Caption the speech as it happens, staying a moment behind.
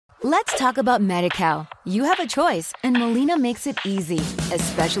Let's talk about Medi-Cal. You have a choice, and Molina makes it easy,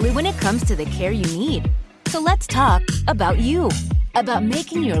 especially when it comes to the care you need. So let's talk about you, about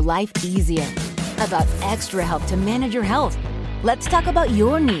making your life easier, about extra help to manage your health. Let's talk about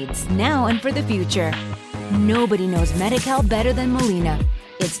your needs now and for the future. Nobody knows Medi-Cal better than Molina.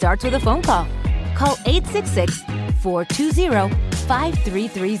 It starts with a phone call. Call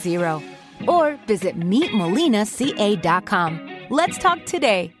 866-420-5330 or visit meetmolinaca.com. Let's talk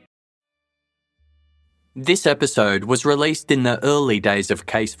today. This episode was released in the early days of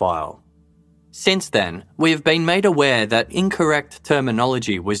Casefile. Since then, we have been made aware that incorrect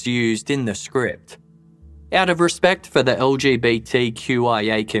terminology was used in the script. Out of respect for the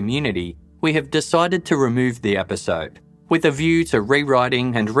LGBTQIA community, we have decided to remove the episode, with a view to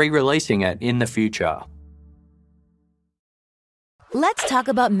rewriting and re-releasing it in the future. Let's talk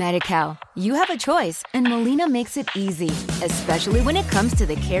about Medi-Cal. You have a choice, and Molina makes it easy, especially when it comes to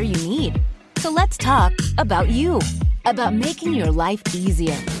the care you need. So let's talk about you, about making your life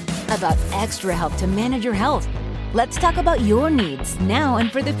easier, about extra help to manage your health. Let's talk about your needs now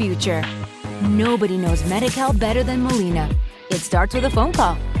and for the future. Nobody knows Medi-Cal better than Molina. It starts with a phone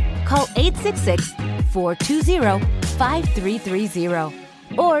call. Call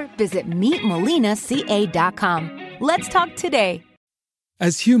 866-420-5330 or visit meetmolinaca.com. Let's talk today.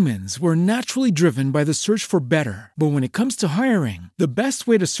 As humans, we're naturally driven by the search for better. But when it comes to hiring, the best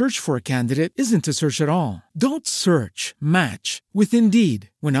way to search for a candidate isn't to search at all. Don't search, match with Indeed.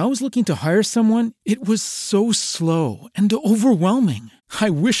 When I was looking to hire someone, it was so slow and overwhelming.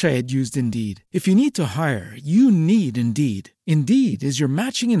 I wish I had used Indeed. If you need to hire, you need Indeed. Indeed is your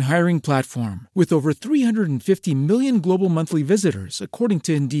matching and hiring platform with over 350 million global monthly visitors, according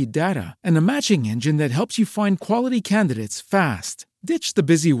to Indeed data, and a matching engine that helps you find quality candidates fast. Ditch the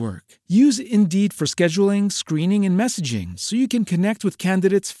busy work. Use Indeed for scheduling, screening, and messaging so you can connect with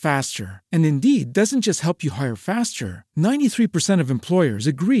candidates faster. And Indeed doesn't just help you hire faster. 93% of employers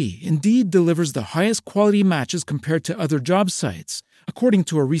agree Indeed delivers the highest quality matches compared to other job sites, according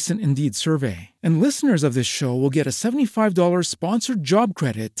to a recent Indeed survey. And listeners of this show will get a $75 sponsored job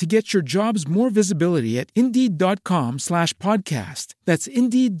credit to get your jobs more visibility at Indeed.com/podcast. That's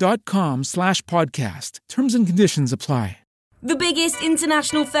Indeed.com/podcast. Terms and conditions apply. The biggest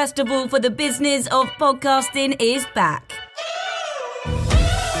international festival for the business of podcasting is back.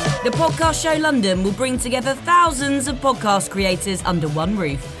 The Podcast Show London will bring together thousands of podcast creators under one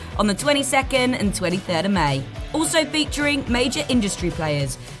roof on the 22nd and 23rd of May. Also featuring major industry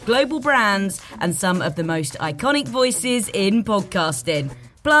players, global brands, and some of the most iconic voices in podcasting.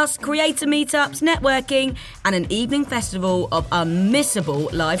 Plus, creator meetups, networking, and an evening festival of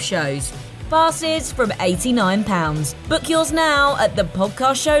unmissable live shows. Passes from £89. Book yours now at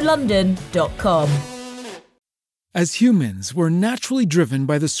thepodcastshowlondon.com. As humans, we're naturally driven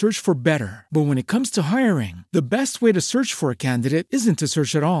by the search for better. But when it comes to hiring, the best way to search for a candidate isn't to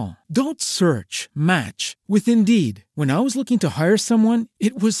search at all. Don't search, match with Indeed. When I was looking to hire someone,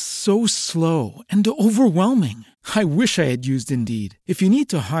 it was so slow and overwhelming. I wish I had used Indeed. If you need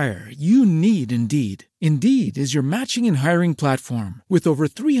to hire, you need Indeed. Indeed is your matching and hiring platform with over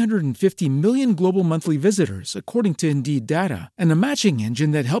 350 million global monthly visitors, according to Indeed data, and a matching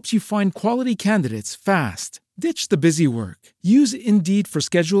engine that helps you find quality candidates fast. Ditch the busy work. Use Indeed for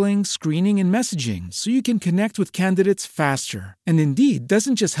scheduling, screening, and messaging so you can connect with candidates faster. And Indeed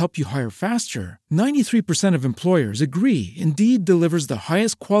doesn't just help you hire faster. 93% of employers agree Indeed delivers the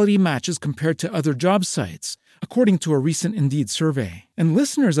highest quality matches compared to other job sites, according to a recent Indeed survey. And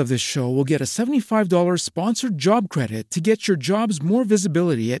listeners of this show will get a $75 sponsored job credit to get your jobs more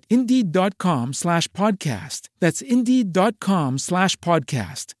visibility at Indeed.com/podcast. That's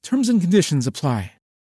Indeed.com/podcast. Terms and conditions apply.